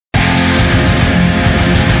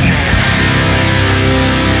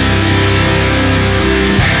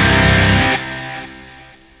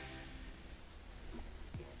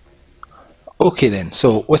Okay then,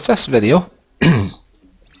 so with this video I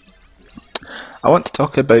want to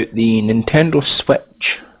talk about the Nintendo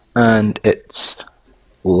Switch and its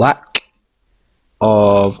lack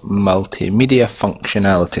of multimedia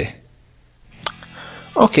functionality.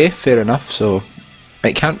 Okay, fair enough, so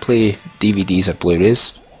it can't play DVDs or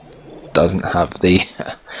Blu-rays, doesn't have the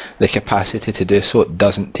the capacity to do so, it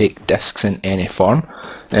doesn't take discs in any form,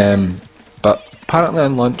 but apparently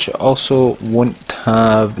on launch it also won't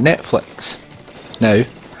have Netflix. Now, I'm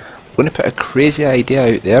going to put a crazy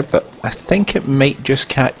idea out there, but I think it might just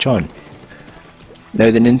catch on.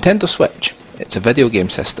 Now, the Nintendo Switch, it's a video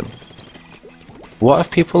game system. What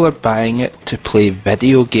if people are buying it to play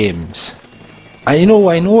video games? I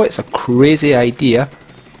know it's a crazy idea,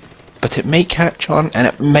 but it might catch on and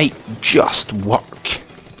it might just work.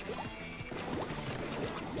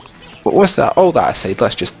 But with that, all that aside,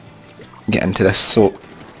 let's just get into this. So,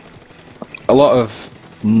 a lot of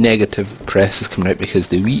negative press is coming out because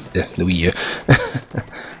the Wii U,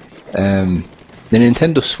 the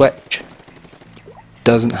Nintendo Switch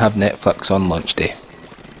doesn't have Netflix on launch day.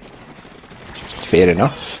 Fair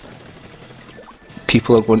enough.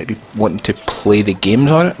 People are going to be wanting to play the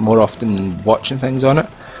games on it more often than watching things on it,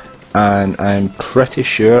 and I'm pretty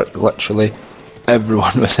sure literally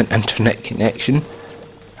everyone with an internet connection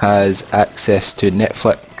has access to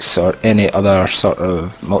Netflix or any other sort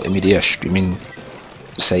of multimedia streaming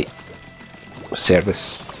site,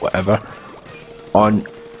 service, whatever, on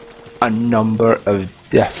a number of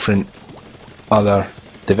different other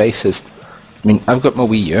devices. I mean, I've got my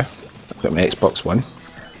Wii U, I've got my Xbox One,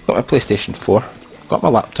 I've got my PlayStation 4, I've got my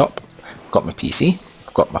laptop, I've got my PC,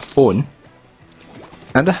 I've got my phone,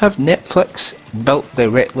 and I have Netflix built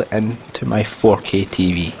directly into my 4K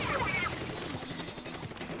TV.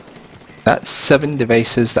 That's 7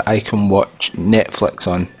 devices that I can watch Netflix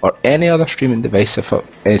on, or any other streaming device,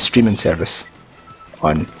 streaming service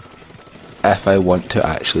on, if I want to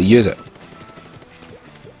actually use it.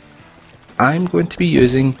 I'm going to be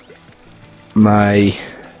using my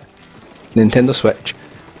Nintendo Switch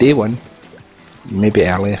day one, maybe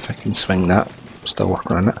early if I can swing that, still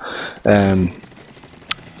working on it,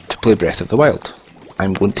 to play Breath of the Wild.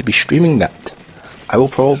 I'm going to be streaming that. I will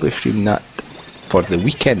probably stream that for the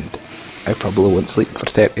weekend. I probably won't sleep for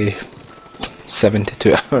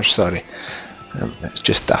 72 hours, sorry. It's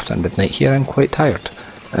just after midnight here, I'm quite tired.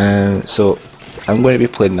 So I'm going to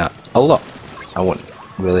be playing that a lot. I won't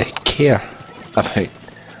really care about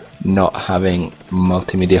not having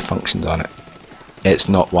multimedia functions on it. It's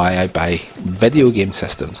not why I buy video game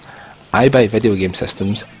systems. I buy video game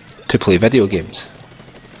systems to play video games.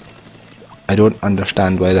 I don't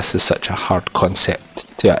understand why this is such a hard concept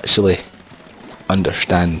to actually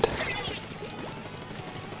understand.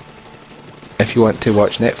 If you want to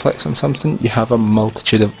watch Netflix on something, you have a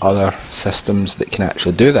multitude of other systems that can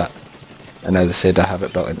actually do that. And as I said, I have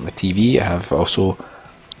it built into my TV. I have also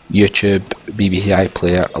YouTube, BBC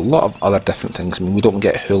iPlayer, a lot of other different things. I mean, we don't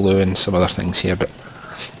get Hulu and some other things here, but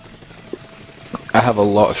I have a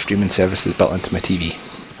lot of streaming services built into my TV.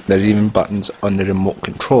 There's even buttons on the remote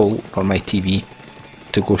control for my TV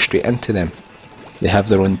to go straight into them. They have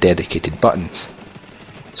their own dedicated buttons.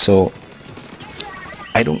 So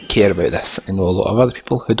I don't care about this. I know a lot of other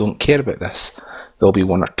people who don't care about this. There'll be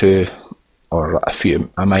one or two, or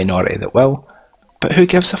a minority that will, but who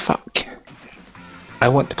gives a fuck? I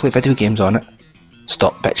want to play video games on it.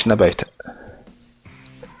 Stop bitching about it.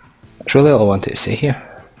 That's really all I wanted to say here.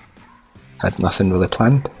 Had nothing really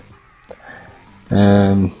planned.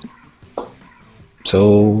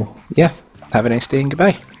 So yeah, have a nice day and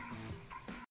goodbye.